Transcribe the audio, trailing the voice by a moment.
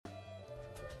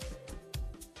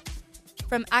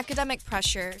From academic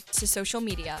pressure to social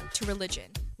media to religion,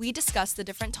 we discuss the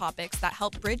different topics that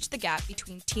help bridge the gap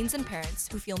between teens and parents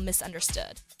who feel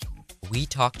misunderstood. We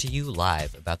talk to you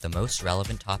live about the most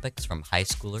relevant topics from high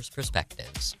schoolers'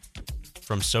 perspectives.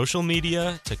 From social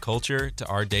media to culture to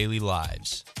our daily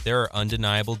lives, there are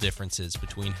undeniable differences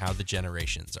between how the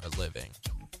generations are living.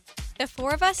 The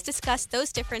four of us discuss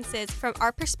those differences from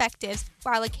our perspectives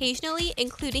while occasionally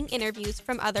including interviews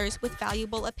from others with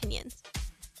valuable opinions.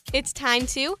 It's time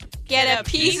to get a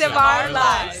piece of our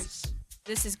lives.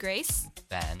 This is Grace,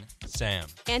 Ben, Sam,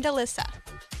 and Alyssa.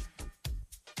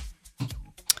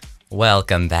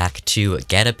 Welcome back to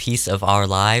Get a Piece of Our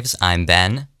Lives. I'm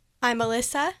Ben. I'm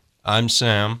Alyssa. I'm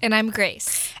Sam. and I'm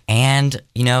Grace. And,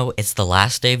 it's the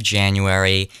last day of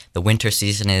January. The winter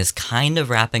season is kind of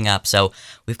wrapping up, so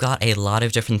we've got a lot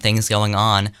of different things going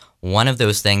on. One of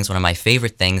those things, one of my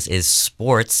favorite things, is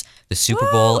sports. The Super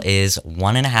Bowl is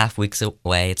 1.5 weeks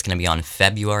away. It's going to be on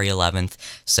February 11th,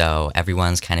 so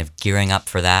everyone's kind of gearing up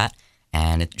for that,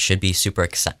 and it should be super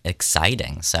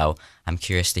exciting. So I'm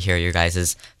curious to hear your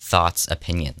guys' thoughts,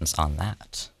 opinions on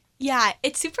that. Yeah,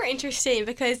 it's super interesting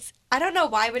because I don't know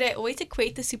why, but I always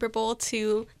equate the Super Bowl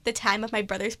to the time of my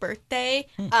brother's birthday.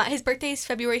 His birthday is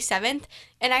February 7th,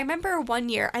 and I remember one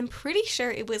year, I'm pretty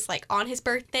sure it was on his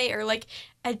birthday or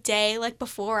a day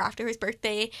before or after his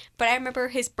birthday, but I remember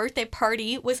his birthday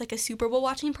party was a Super Bowl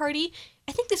watching party.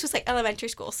 I think this was elementary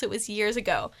school, so it was years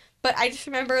ago, but I just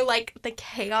remember the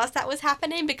chaos that was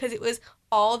happening because it was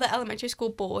all the elementary school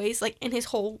boys in his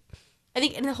whole, I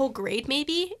think in the whole grade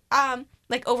maybe,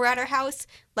 over at our house,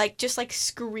 just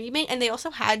screaming. And they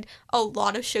also had a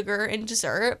lot of sugar and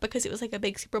dessert because it was a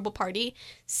big Super Bowl party.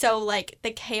 So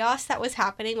the chaos that was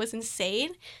happening was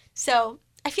insane. So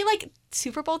I feel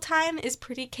Super Bowl time is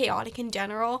pretty chaotic in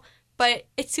general, but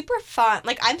it's super fun.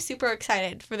 I'm super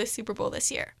excited for the Super Bowl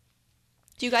this year.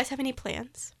 Do you guys have any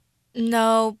plans?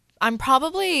 No, I'm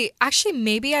probably, actually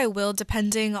maybe I will,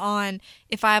 depending on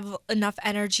if I have enough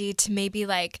energy to maybe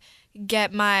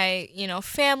get my,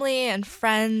 family and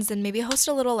friends and maybe host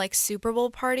a little Super Bowl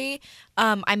party.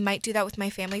 I might do that with my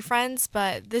family friends,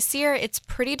 but this year it's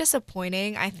pretty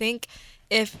disappointing. I think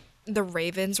if the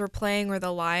Ravens were playing or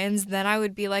the Lions, then I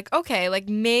would be okay,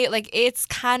 it's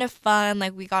kind of fun.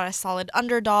 We got a solid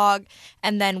underdog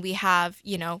and then we have,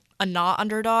 a not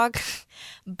underdog.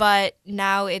 But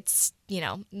now it's,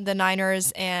 the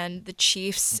Niners and the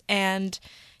Chiefs, and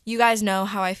you guys know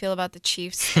how I feel about the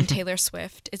Chiefs and Taylor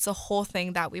Swift. It's a whole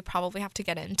thing that we probably have to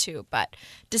get into. But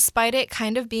despite it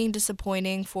kind of being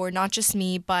disappointing for not just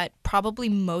me, but probably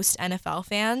most NFL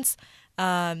fans,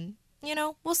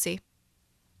 we'll see.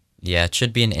 Yeah, it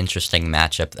should be an interesting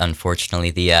matchup.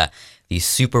 Unfortunately, the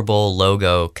Super Bowl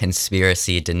logo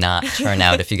conspiracy did not turn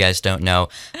out, if you guys don't know.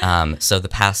 So the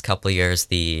past couple of years,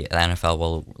 the NFL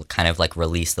will kind of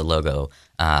release the logo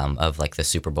of the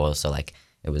Super Bowl. So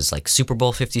it was Super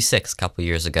Bowl 56 a couple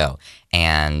years ago,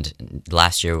 and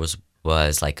last year was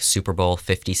Super Bowl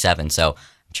 57. So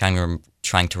I'm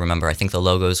trying to remember. I think the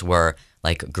logos were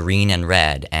green and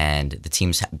red, and the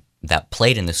teams that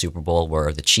played in the Super Bowl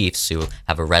were the Chiefs, who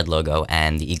have a red logo,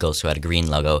 and the Eagles, who had a green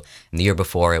logo. And the year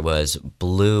before, it was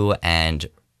blue and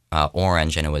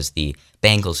orange, and it was the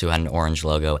Bengals, who had an orange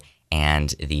logo,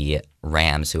 and the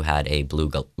Rams, who had a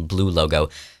blue logo.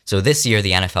 So this year,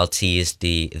 the NFL teased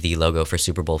the logo for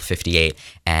Super Bowl 58,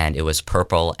 and it was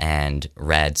purple and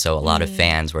red. So a lot of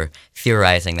fans were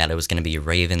theorizing that it was going to be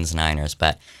Ravens-Niners,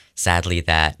 but sadly,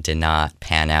 that did not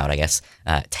pan out. I guess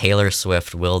Taylor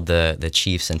Swift willed the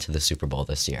Chiefs into the Super Bowl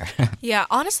this year. Yeah,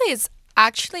 honestly, it's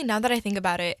actually, now that I think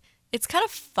about it, it's kind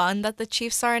of fun that the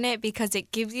Chiefs are in it because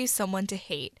it gives you someone to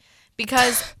hate.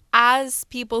 Because as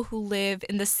people who live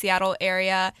in the Seattle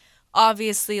area,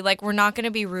 obviously, we're not going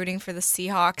to be rooting for the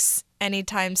Seahawks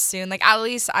anytime soon. At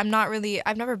least I've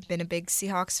never been a big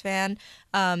Seahawks fan.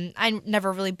 I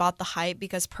never really bought the hype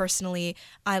because personally,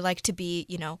 I like to be,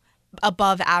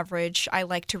 above average. I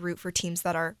like to root for teams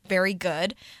that are very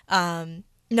good.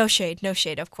 No shade,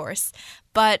 of course.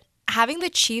 But having the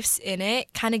Chiefs in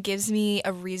it kind of gives me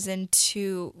a reason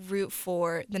to root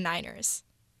for the Niners.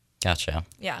 Gotcha.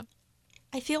 Yeah.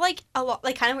 I feel a lot,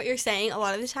 kind of what you're saying, a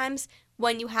lot of the times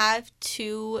when you have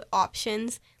two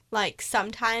options,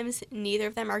 sometimes neither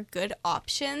of them are good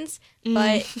options,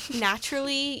 but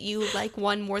naturally you like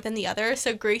one more than the other.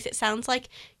 So Grace, it sounds like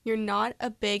you're not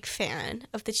a big fan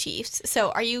of the Chiefs.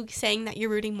 So are you saying that you're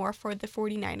rooting more for the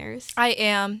 49ers? I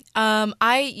am.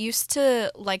 I used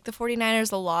to like the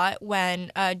 49ers a lot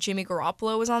when Jimmy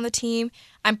Garoppolo was on the team.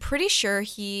 I'm pretty sure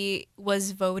he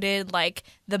was voted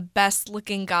the best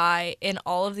looking guy in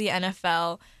all of the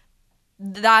NFL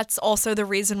that's also the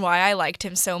reason why I liked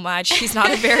him so much. He's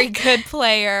not a very good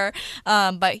player,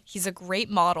 but he's a great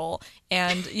model,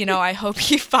 and I hope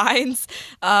he finds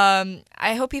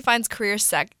career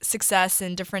success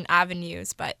in different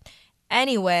avenues. But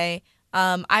anyway,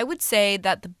 I would say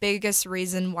that the biggest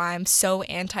reason why I'm so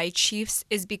anti-Chiefs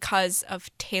is because of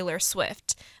Taylor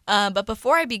Swift. But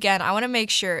before I begin, I want to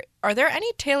make sure: are there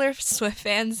any Taylor Swift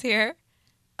fans here,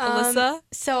 Alyssa?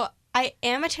 So I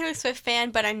am a Taylor Swift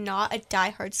fan, but I'm not a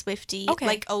diehard Swiftie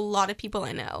like a lot of people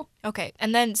I know. Okay,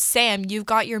 and then Sam, you've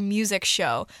got your music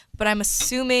show, but I'm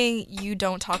assuming you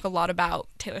don't talk a lot about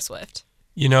Taylor Swift.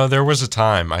 There was a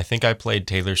time. I think I played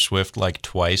Taylor Swift like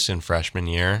twice in freshman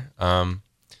year.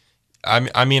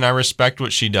 I mean, I respect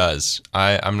what she does.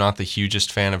 I'm not the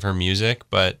hugest fan of her music,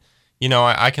 but,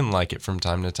 I can like it from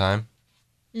time to time.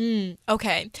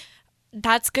 Okay,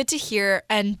 that's good to hear.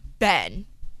 And Ben,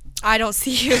 I don't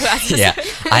see you as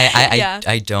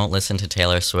I don't listen to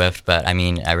Taylor Swift, but I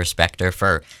mean, I respect her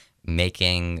for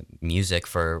making music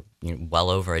for well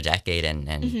over a decade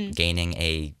and gaining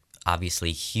a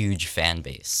obviously huge fan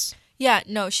base. Yeah,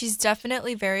 no, she's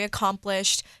definitely very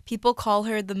accomplished. People call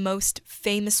her the most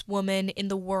famous woman in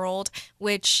the world,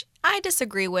 which I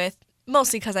disagree with,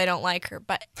 mostly because I don't like her.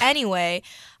 But anyway,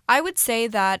 I would say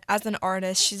that as an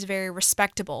artist, she's very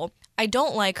respectable. I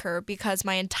don't like her because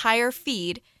my entire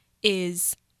feed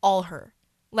is all her.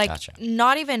 Like, Gotcha.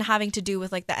 Not even having to do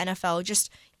with like the NFL,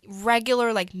 just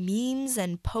regular like memes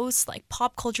and posts, like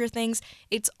pop culture things.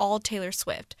 It's all Taylor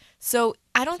Swift. So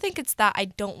I don't think it's that I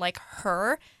don't like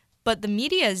her, but the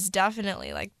media is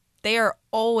definitely like, they are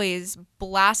always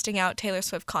blasting out Taylor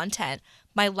Swift content.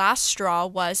 My last straw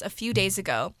was a few days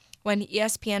ago when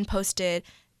ESPN posted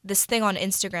this thing on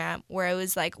Instagram where it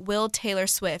was like, will Taylor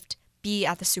Swift be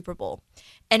at the Super Bowl?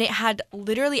 And it had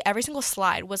literally every single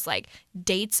slide was like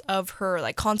dates of her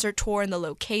like concert tour and the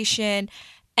location.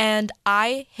 And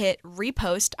I hit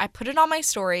repost. I put it on my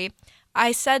story.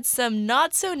 I said some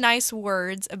not so nice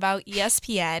words about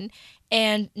ESPN,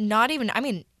 and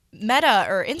Meta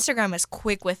or Instagram is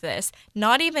quick with this.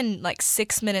 Not even like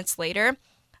 6 minutes later,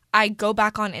 I go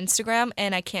back on Instagram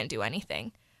and I can't do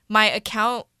anything. My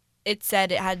account, it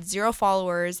said it had 0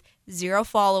 followers, 0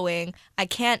 following. I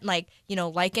can't like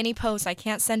any posts. I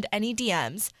can't send any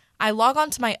DMs. I log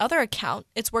on to my other account.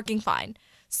 It's working fine.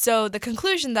 So the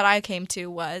conclusion that I came to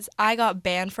was I got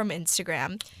banned from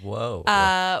Instagram.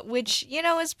 Whoa. Which,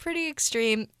 is pretty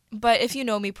extreme. But if you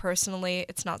know me personally,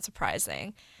 it's not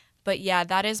surprising. But yeah,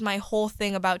 that is my whole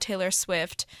thing about Taylor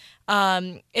Swift.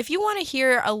 If you want to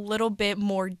hear a little bit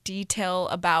more detail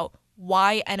about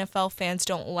why NFL fans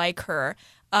don't like her,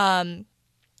 I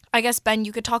guess, Ben,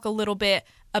 you could talk a little bit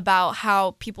about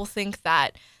how people think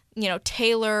that,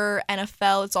 Taylor,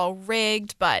 NFL, it's all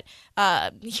rigged. But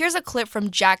here's a clip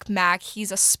from Jack Mack.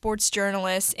 He's a sports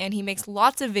journalist, and he makes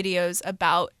lots of videos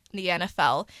about the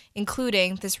NFL,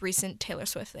 including this recent Taylor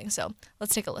Swift thing. So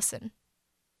let's take a listen.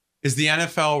 Is the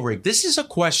NFL rigged? This is a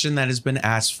question that has been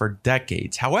asked for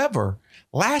decades. However,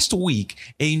 last week,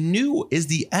 a new "Is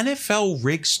the NFL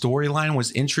rigged" storyline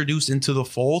was introduced into the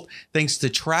fold thanks to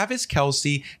Travis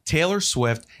Kelce, Taylor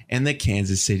Swift, and the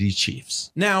Kansas City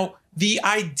Chiefs. Now, the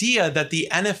idea that the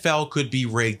NFL could be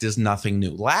rigged is nothing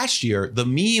new. Last year, the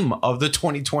meme of the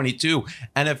 2022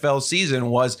 NFL season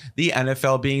was the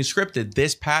NFL being scripted.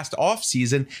 This past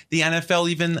offseason, the NFL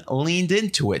even leaned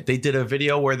into it. They did a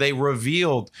video where they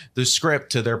revealed the script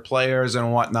to their players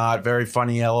and whatnot. Very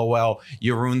funny, LOL.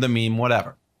 You ruined the meme,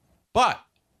 whatever. But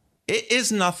it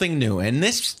is nothing new. And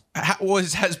this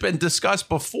has been discussed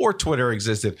before Twitter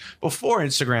existed, before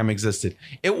Instagram existed.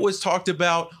 It was talked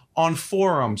about on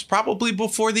forums, probably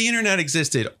before the internet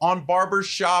existed, on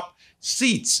barbershop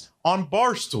seats, on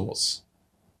bar stools.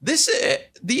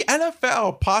 The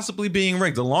NFL possibly being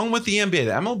rigged, along with the NBA,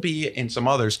 the MLB, and some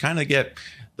others kind of get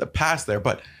the pass there.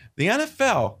 But the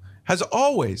NFL has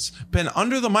always been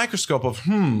under the microscope of,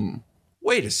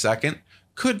 wait a second.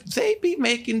 Could they be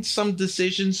making some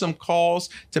decisions, some calls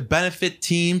to benefit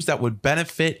teams that would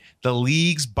benefit the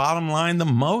league's bottom line the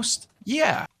most?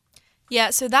 Yeah.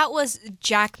 Yeah, so that was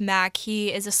Jack Mack.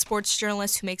 He is a sports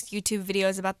journalist who makes YouTube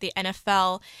videos about the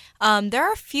NFL. There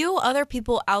are a few other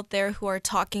people out there who are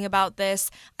talking about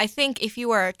this. I think if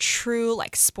you are a true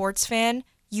sports fan,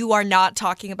 you are not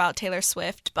talking about Taylor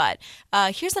Swift. But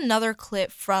here's another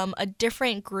clip from a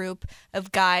different group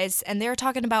of guys, and they're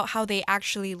talking about how they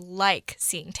actually like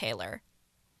seeing Taylor.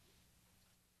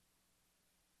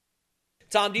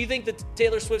 Tom, do you think that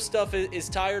Taylor Swift stuff is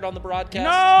tired on the broadcast?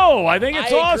 No, I think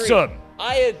it's awesome.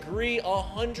 I agree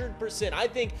 100%. I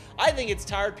think it's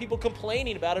tired. People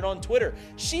complaining about it on Twitter.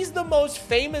 She's the most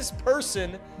famous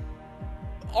person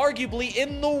arguably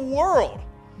in the world.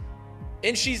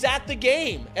 And she's at the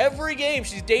game. Every game,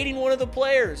 she's dating one of the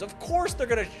players. Of course they're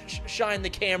going to shine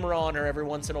the camera on her every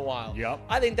once in a while. Yep.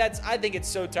 I think it's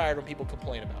so tired when people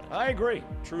complain about it. I agree.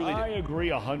 Truly do. I agree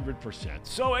 100%.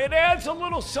 So it adds a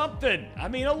little something. I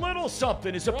mean, a little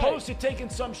something as opposed to taking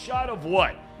some shot of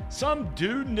what? Some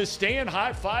dude in the stand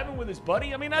high-fiving with his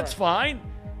buddy? I mean, that's fine.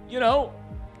 You know.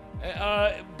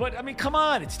 But, I mean, come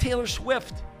on. It's Taylor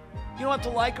Swift. You don't have to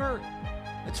like her.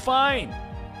 It's fine.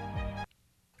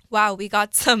 Wow, we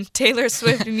got some Taylor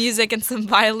Swift music and some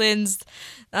violins.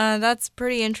 That's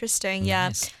pretty interesting. Yeah.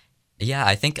 Nice. Yeah,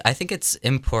 I think it's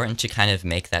important to kind of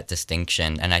make that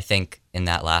distinction, and I think in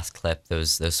that last clip,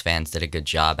 those fans did a good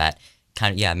job at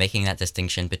kind of making that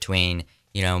distinction between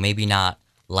maybe not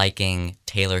liking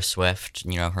Taylor Swift,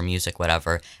 her music,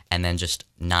 whatever, and then just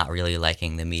not really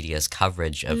liking the media's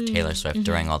coverage of Taylor Swift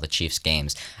during all the Chiefs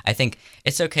games. I think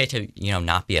it's okay to,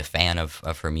 not be a fan of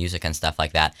her music and stuff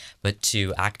like that, but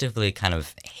to actively kind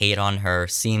of hate on her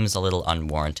seems a little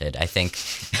unwarranted. I think,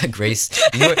 Grace,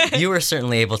 you were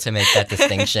certainly able to make that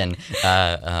distinction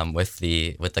with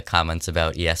the comments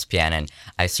about ESPN, and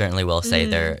I certainly will say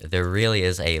there really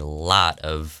is a lot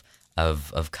of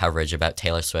coverage about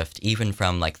Taylor Swift, even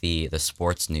from like the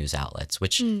sports news outlets,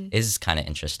 which is kind of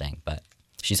interesting. But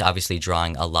she's obviously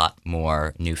drawing a lot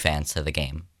more new fans to the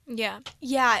game. Yeah.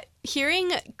 Yeah,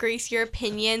 hearing, Grace, your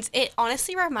opinions, it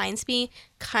honestly reminds me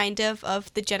kind of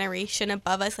the generation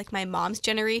above us, like my mom's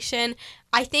generation.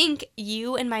 I think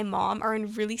you and my mom are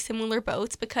in really similar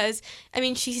boats because, I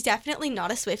mean, she's definitely not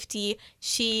a Swiftie.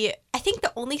 I think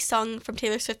the only song from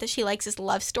Taylor Swift that she likes is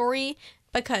Love Story,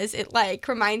 because it like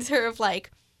reminds her of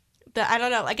like I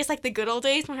don't know, I guess like the good old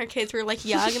days when her kids were like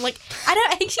young and like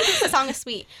I think she thinks the song is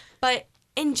sweet. But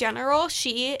in general,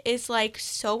 she is like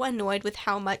so annoyed with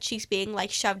how much she's being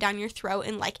like shoved down your throat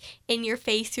and like in your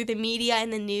face through the media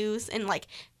and the news and like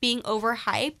being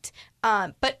overhyped.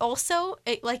 But also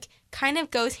it like kind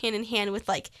of goes hand in hand with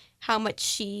like how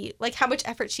much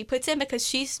effort she puts in, because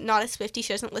she's not a Swiftie.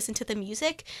 She doesn't listen to the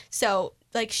music. So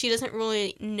like she doesn't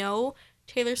really know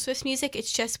Taylor Swift's music.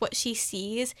 It's just what she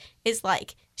sees is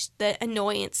like the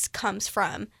annoyance comes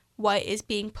from what is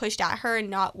being pushed at her, and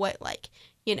not what like,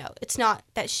 it's not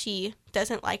that she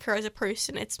doesn't like her as a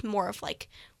person. It's more of like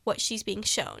what she's being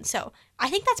shown. So I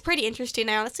think that's pretty interesting.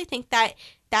 I honestly think that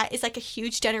is like a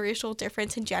huge generational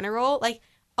difference in general. Like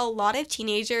a lot of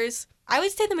teenagers, I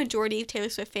would say the majority of Taylor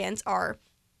Swift fans are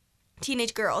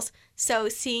teenage girls. So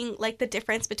seeing like the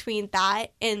difference between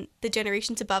that and the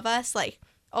generations above us, like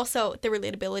also the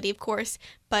relatability, of course,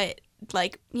 but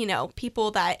like,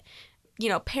 people that,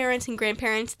 parents and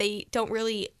grandparents, they don't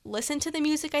really listen to the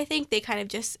music, I think. They kind of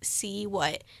just see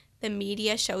what the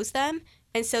media shows them.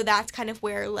 And so that's kind of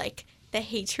where like the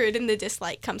hatred and the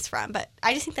dislike comes from. But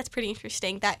I just think that's pretty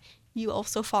interesting that you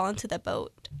also fall into the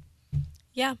boat.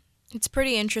 Yeah, it's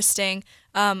pretty interesting.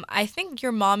 I think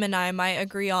your mom and I might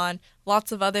agree on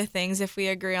lots of other things if we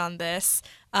agree on this.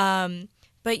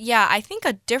 But yeah, I think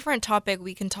a different topic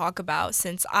we can talk about,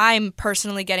 since I'm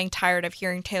personally getting tired of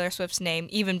hearing Taylor Swift's name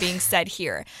even being said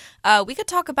here. We could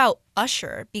talk about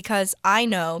Usher, because I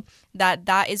know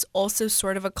that is also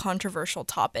sort of a controversial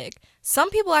topic.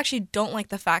 Some people actually don't like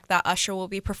the fact that Usher will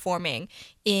be performing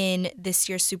in this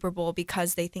year's Super Bowl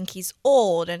because they think he's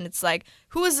old. And it's like,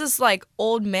 who is this like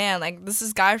old man? Like, this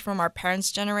is guy from our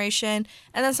parents' generation.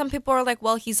 And then some people are like,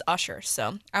 well, he's Usher.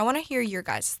 So I want to hear your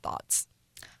guys' thoughts.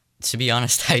 To be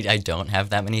honest, I don't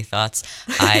have that many thoughts.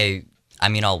 I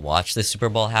mean, I'll watch the Super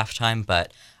Bowl halftime,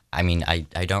 but I mean,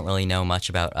 I don't really know much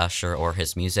about Usher or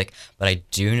his music, but I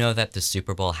do know that the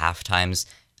Super Bowl halftimes,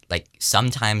 like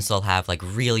sometimes they'll have like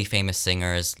really famous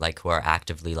singers like who are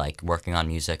actively like working on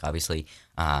music. Obviously,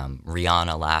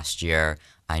 Rihanna last year.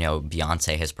 I know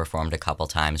Beyonce has performed a couple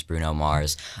times, Bruno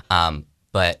Mars.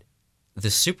 But the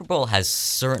Super Bowl has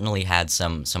certainly had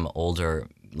some older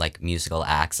like musical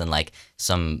acts and like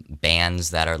some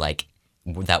bands that are like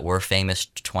that were famous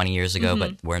 20 years ago,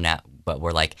 but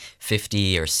were like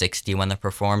 50 or 60 when they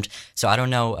performed. So I don't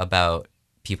know about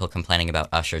people complaining about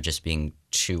Usher just being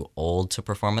too old to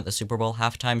perform at the Super Bowl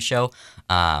halftime show.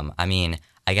 I mean,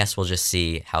 I guess we'll just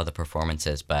see how the performance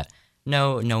is, but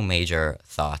no major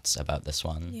thoughts about this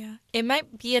one. Yeah, it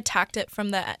might be a tactic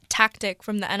from the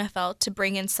NFL to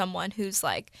bring in someone who's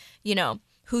like,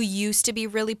 who used to be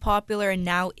really popular and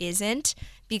now isn't,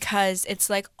 because it's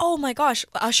like, oh my gosh,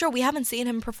 Usher, we haven't seen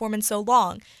him perform in so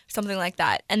long, something like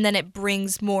that. And then it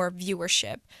brings more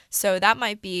viewership. So that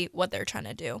might be what they're trying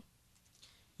to do.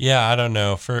 Yeah, I don't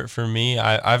know. For me,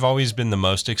 I've always been the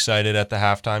most excited at the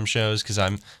halftime shows because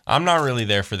I'm not really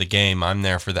there for the game. I'm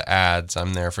there for the ads.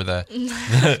 I'm there for the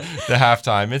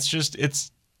halftime.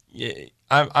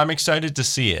 I'm excited to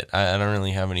see it. I don't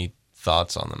really have any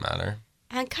thoughts on the matter.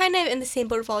 I'm kind of in the same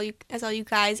boat as all you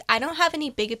guys. I don't have any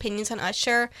big opinions on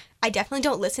Usher. I definitely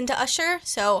don't listen to Usher,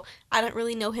 so I don't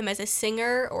really know him as a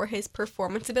singer or his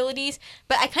performance abilities.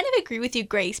 But I kind of agree with you,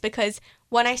 Grace, because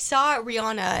when I saw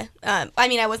Rihanna,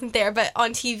 I wasn't there, but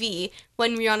on TV,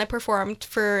 when Rihanna performed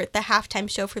for the halftime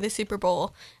show for the Super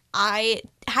Bowl, I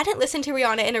hadn't listened to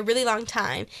Rihanna in a really long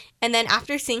time. And then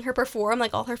after seeing her perform,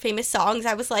 like, all her famous songs,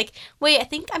 I was like, wait, I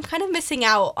think I'm kind of missing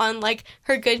out on, like,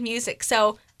 her good music.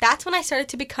 So that's when I started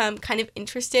to become kind of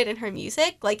interested in her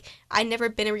music. Like, I'd never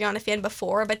been a Rihanna fan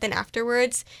before, but then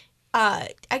afterwards,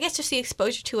 I guess just the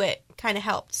exposure to it kind of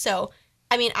helped. So,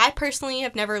 I mean, I personally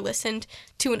have never listened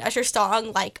to an Usher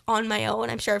song, like, on my own.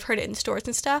 I'm sure I've heard it in stores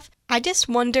and stuff. I just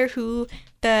wonder who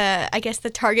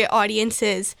the target audience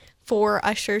is for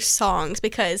Usher's songs,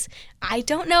 because I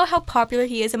don't know how popular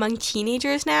he is among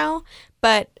teenagers now,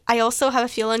 but I also have a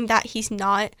feeling that he's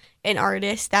not an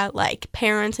artist that, like,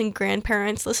 parents and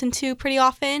grandparents listen to pretty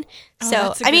often. So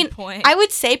that's a good point. I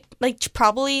would say, like,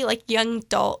 probably, like, young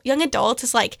adults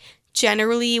is, like,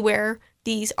 generally where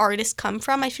these artists come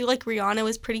from. I feel like Rihanna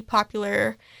was pretty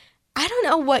popular. I don't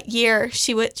know what year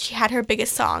she had her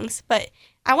biggest songs, but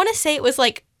I want to say it was,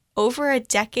 like, over a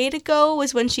decade ago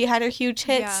was when she had her huge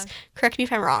hits. Yeah. Correct me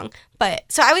if I'm wrong. But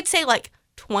so I would say, like,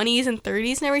 20s and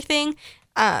 30s and everything.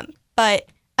 But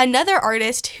another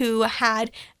artist who had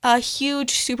a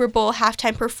huge Super Bowl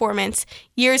halftime performance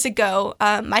years ago,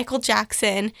 Michael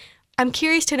Jackson. I'm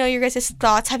curious to know your guys'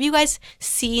 thoughts. Have you guys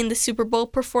seen the Super Bowl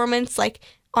performance, like,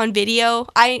 on video?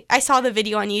 I saw the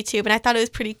video on YouTube, and I thought it was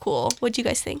pretty cool. What'd you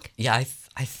guys think? Yeah,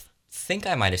 I think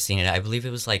I might have seen it. I believe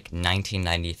it was like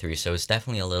 1993, so it's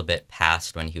definitely a little bit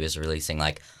past when he was releasing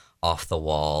like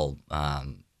off-the-wall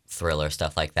Thriller,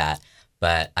 stuff like that.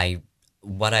 But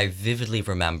what I vividly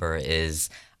remember is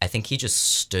I think he just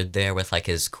stood there with like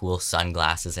his cool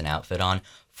sunglasses and outfit on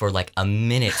for like a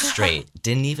minute straight.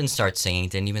 Didn't even start singing,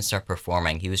 didn't even start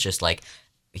performing. He was just like,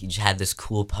 he just had this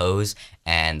cool pose,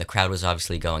 and the crowd was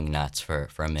obviously going nuts for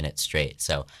a minute straight.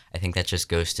 So I think that just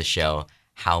goes to show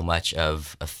how much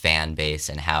of a fan base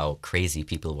and how crazy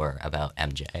people were about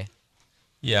MJ.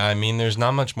 Yeah, I mean, there's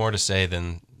not much more to say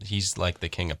than he's like the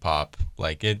king of pop.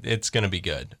 Like, it's going to be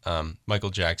good. Michael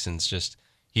Jackson's just,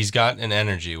 he's got an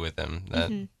energy with him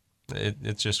that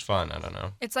it's just fun. I don't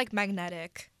know. It's like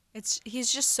magnetic.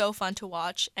 He's just so fun to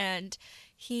watch, and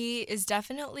he is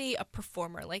definitely a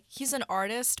performer. Like, he's an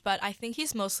artist, but I think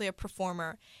he's mostly a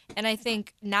performer. And I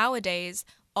think nowadays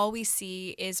all we see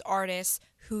is artists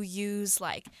who use,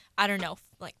 like, I don't know,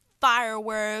 like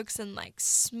fireworks and like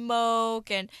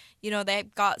smoke, and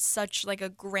they've got such like a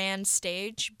grand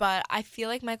stage. But I feel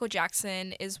like Michael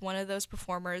Jackson is one of those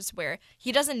performers where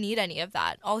he doesn't need any of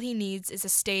that. All he needs is a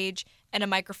stage and a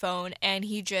microphone, and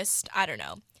he just, I don't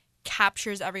know,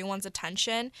 captures everyone's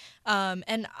attention.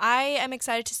 And I am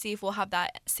excited to see if we'll have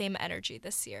that same energy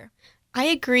this year. I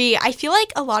agree. I feel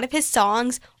like a lot of his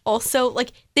songs also,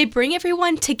 like, they bring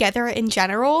everyone together in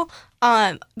general.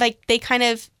 Like,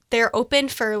 they're open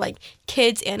for, like,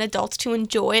 kids and adults to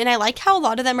enjoy, and I like how a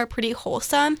lot of them are pretty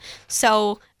wholesome.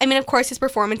 So, I mean, of course, his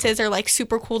performances are, like,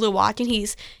 super cool to watch, and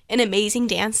he's an amazing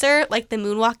dancer. Like, the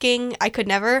moonwalking, I could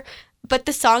never. But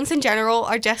the songs in general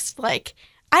are just, like,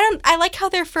 I like how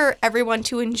they're for everyone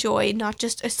to enjoy, not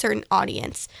just a certain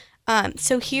audience.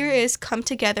 So here is Come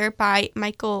Together by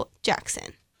Michael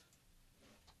Jackson.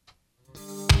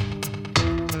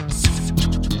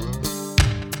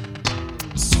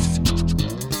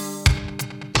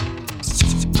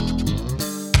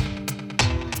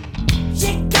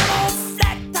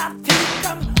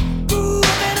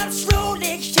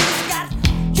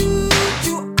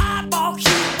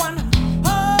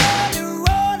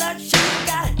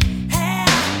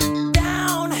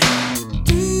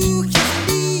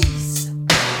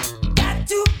 Got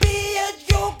to be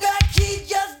a joker, kid.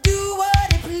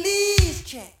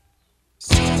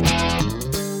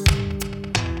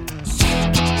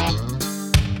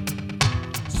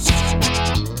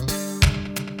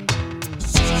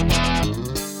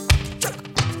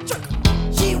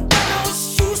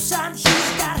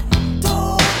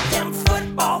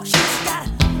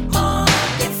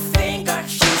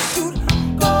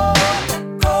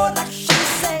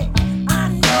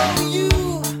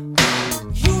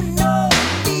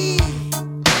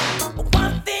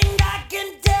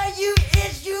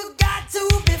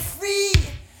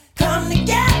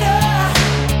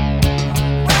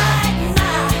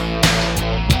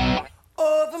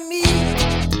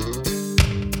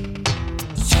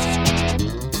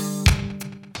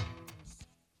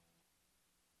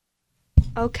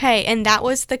 Okay, and that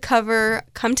was the cover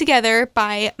Come Together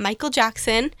by Michael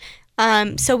Jackson.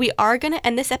 So we are going to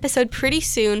end this episode pretty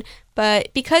soon,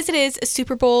 but because it is a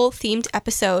Super Bowl themed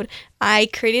episode, I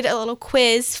created a little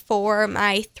quiz for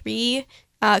my 3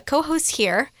 co-hosts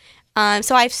here.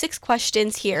 So I have 6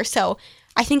 questions here. So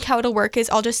I think how it'll work is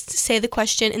I'll just say the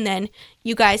question and then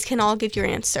you guys can all give your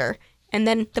answer. And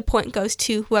then the point goes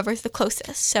to whoever's the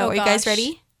closest. So are you guys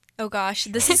ready? Oh gosh,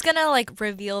 this is gonna like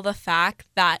reveal the fact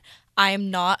that I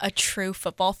am not a true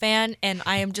football fan and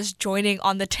I am just joining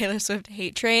on the Taylor Swift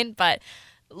hate train, but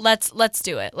let's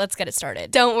do it. Let's get it started.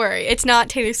 Don't worry, it's not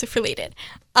Taylor Swift related.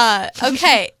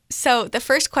 Okay, so the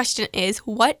first question is,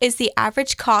 what is the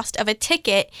average cost of a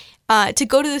ticket to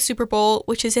go to the Super Bowl,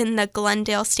 which is in the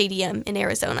Glendale Stadium in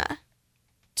Arizona?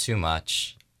 Too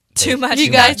much. Too much. You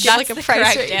guys That's give like a the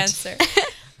price correct range. answer.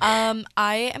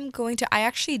 I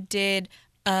actually did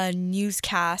a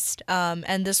newscast,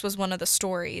 and this was one of the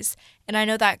stories. And I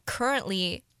know that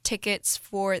currently tickets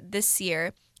for this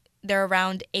year, they're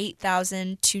around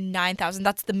 $8,000 to $9,000.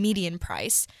 That's the median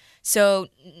price. So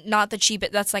not the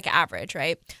cheapest, that's like average,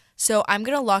 right? So I'm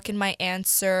going to lock in my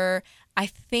answer. I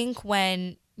think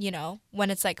when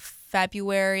it's like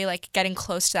February, like getting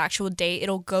close to the actual date,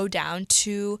 it'll go down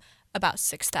to about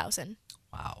 6,000.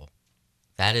 Wow.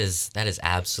 That is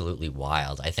absolutely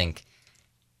wild. I think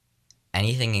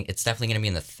it's definitely going to be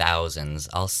in the thousands.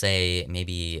 I'll say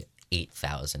maybe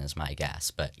 8,000 is my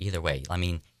guess. But either way, I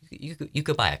mean, you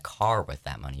could buy a car with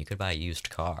that money. You could buy a used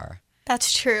car.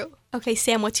 That's true. Okay,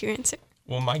 Sam, what's your answer?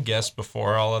 Well, my guess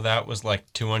before all of that was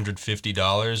like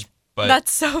 $250, but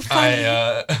That's so funny.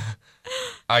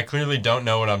 I clearly don't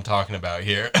know what I'm talking about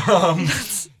here.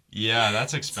 Yeah,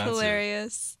 that's expensive.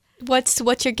 Hilarious.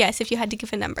 What's your guess if you had to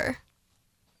give a number?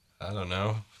 I don't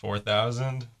know,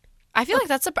 4,000. I feel like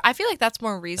that's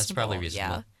more reasonable. That's probably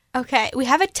reasonable. Yeah. Okay, we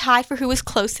have a tie for who was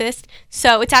closest.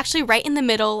 So it's actually right in the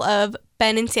middle of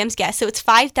Ben and Sam's guess. So it's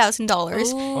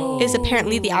 $5,000 is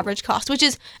apparently the average cost, which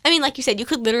is, I mean, like you said, you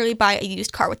could literally buy a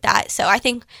used car with that. So I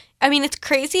mean, it's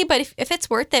crazy, but if it's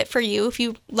worth it for you, if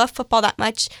you love football that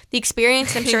much, the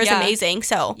experience, I'm sure, is Yeah. amazing.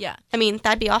 So, Yeah. I mean,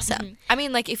 that'd be awesome. I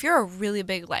mean, like, if you're a really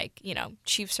big, like,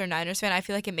 Chiefs or Niners fan, I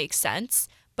feel like it makes sense.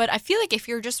 But I feel like if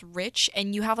you're just rich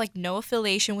and you have, like, no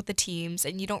affiliation with the teams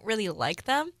and you don't really like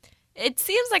them, it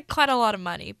seems like quite a lot of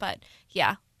money. But,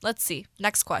 yeah, let's see.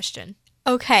 Next question.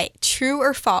 Okay, true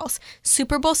or false?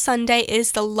 Super Bowl Sunday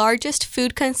is the largest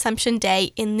food consumption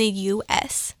day in the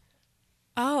U.S.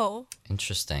 Oh.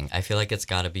 Interesting. I feel like it's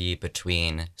got to be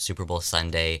between Super Bowl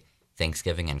Sunday,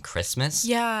 Thanksgiving, and Christmas.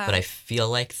 Yeah. But I feel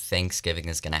like Thanksgiving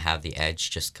is going to have the edge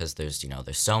just because there's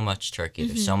so much turkey,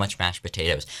 there's so much mashed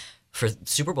potatoes. For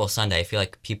Super Bowl Sunday, I feel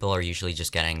like people are usually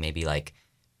just getting maybe like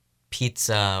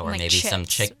pizza or Like maybe some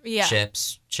chips. Yeah.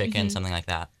 chips, chicken, something like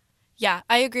that. Yeah,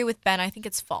 I agree with Ben. I think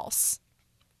it's false.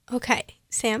 Okay,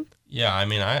 Sam? Yeah, I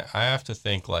mean, I have to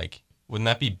think, like, wouldn't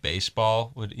that be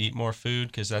baseball would eat more food?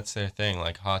 Because that's their thing,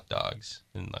 like hot dogs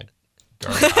and, like,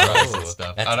 garlic fries and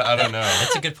stuff. I don't know.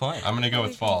 That's a good point. I'm going to go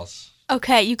with false.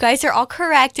 Okay, you guys are all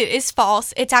correct. It is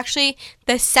false. It's actually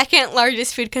the second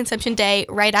largest food consumption day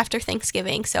right after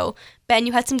Thanksgiving. So, Ben,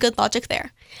 you had some good logic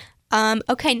there.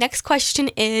 Okay, next question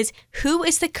is, who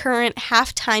is the current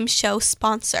halftime show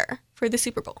sponsor for the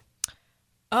Super Bowl?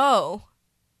 Oh.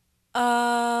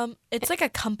 It's like a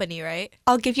company, right?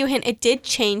 I'll give you a hint. It did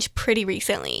change pretty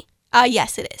recently.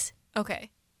 Yes, it is.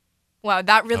 Okay. Wow,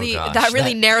 that really gosh, that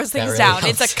really that- narrows that things really down.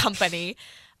 It's helps. a company.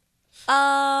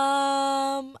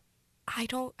 I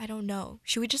don't know.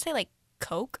 Should we just say like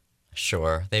Coke?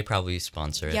 Sure, they probably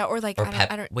sponsor it. Yeah, or like Or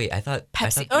I don't Wait, I thought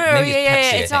Pepsi. I thought Oh, maybe yeah, it's yeah,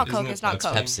 Pepsi, yeah. I It's not think. Coke. It's not It's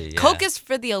Coke. Pepsi. Yeah. Coke is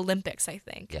for the Olympics, I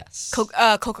think. Yes.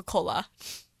 Coca-Cola.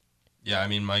 Yeah, I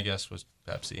mean, my guess was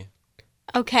Pepsi.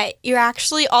 Okay, you're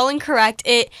actually all incorrect.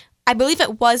 I believe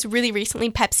it was really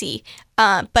recently Pepsi,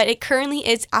 but it currently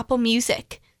is Apple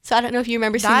Music. So I don't know if you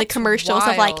remember seeing the That's commercials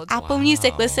of like wild. Apple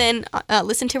Music. Wow.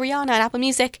 Listen to Rihanna on Apple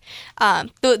Music.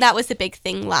 That was the big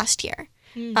thing last year.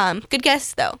 Good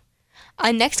guess though.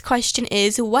 Next question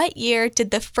is, what year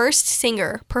did the first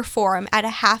singer perform at a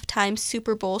halftime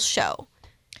Super Bowl show?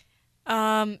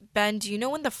 Ben, do you know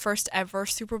when the first ever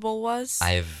Super Bowl was?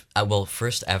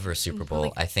 First ever Super Bowl.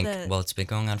 Like I think. It's been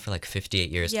going on for like 58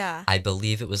 years. Yeah. I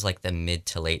believe it was like the mid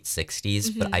to late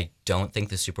 60s, but I don't think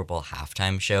the Super Bowl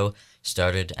halftime show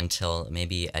started until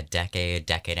maybe a decade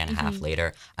and a half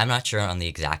later. I'm not sure on the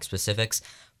exact specifics,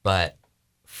 but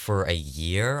for a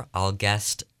year, I'll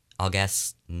guess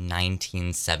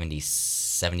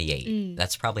 1978.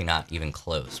 That's probably not even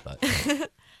close, but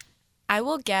I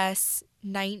will guess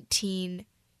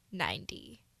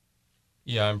 1990.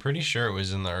 Yeah, I'm pretty sure it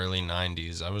was in the early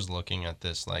 90s. I was looking at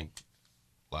this like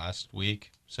last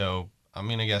week. So I'm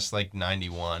going to guess like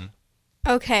 91.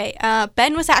 Okay,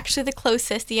 Ben was actually the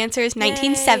closest. The answer is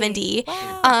 1970.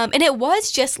 Wow. And it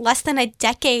was just less than a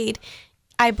decade.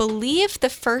 I believe the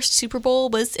first Super Bowl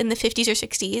was in the 50s or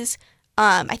 60s.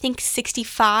 I think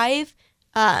 65,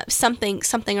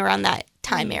 something around that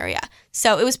time area.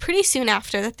 So it was pretty soon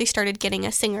after that they started getting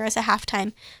a singer as a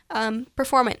halftime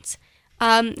performance.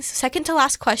 Second to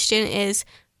last question is,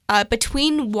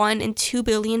 between $1 and $2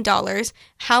 billion,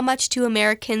 how much do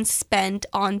Americans spend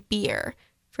on beer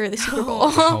for the Super Bowl?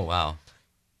 Oh, wow.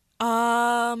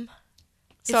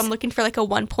 So I'm looking for like a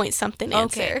 1 point something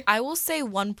answer. Okay, I will say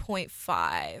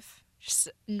 1.5. Just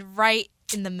right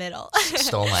in the middle.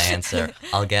 Stole my answer.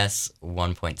 I'll guess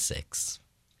 1.6.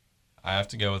 I have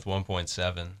to go with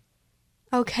 1.7.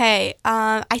 Okay,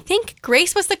 I think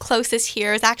Grace was the closest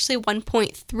here. It was actually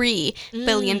 $1.3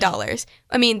 billion.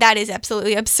 I mean, that is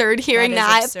absolutely absurd hearing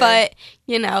That is absurd. but,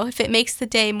 you know, if it makes the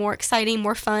day more exciting,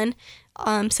 more fun,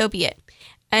 so be it.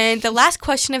 And the last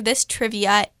question of this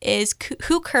trivia is,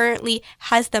 who currently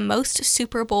has the most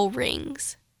Super Bowl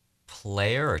rings?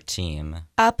 Player or team?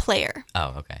 A player.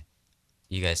 Oh, okay.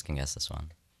 You guys can guess this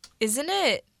one. Isn't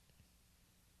it?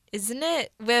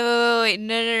 Wait.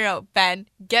 No. Ben,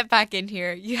 get back in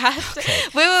here. You have to. Okay.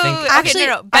 Wait. Okay, Actually,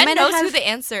 no. I'm Ben gonna knows have- who the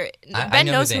answer. I Ben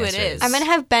know knows who who the it answer is. is. I'm going to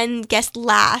have Ben guess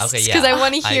last Okay, because yeah, I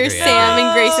want to I hear agree. Sam and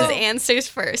No. Grace's answers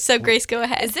first. So, Grace, go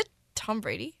ahead. Is it Tom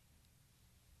Brady?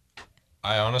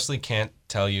 I honestly can't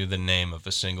tell you the name of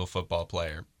a single football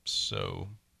player. So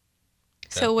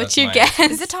What's that's your my guess?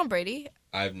 answer. Is it Tom Brady?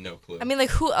 I have no clue. I mean, like,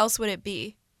 who else would it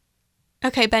be?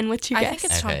 Okay, Ben, what's your I guess? think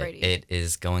it's Tom Brady. It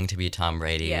is going to be Tom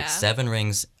Brady. Yeah. 7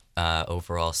 rings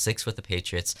overall, 6 with the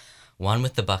Patriots, 1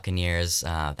 with the Buccaneers.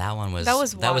 That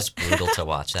was brutal to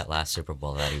watch, that last Super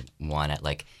Bowl that he won at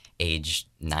like age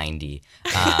 90.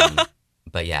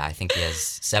 But yeah, I think he has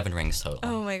 7 rings total.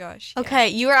 Oh my gosh. Okay,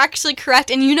 you are actually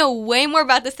correct, and you know way more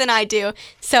about this than I do.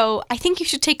 So I think you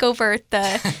should take over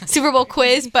the Super Bowl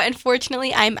quiz, but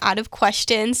unfortunately, I'm out of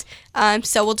questions.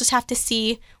 So we'll just have to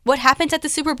see what happens at the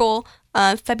Super Bowl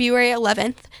February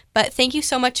 11th. But thank you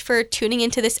so much for tuning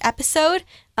into this episode.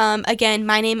 Again,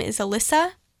 my name is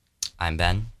Alyssa. I'm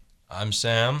Ben. I'm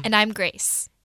Sam. And I'm Grace.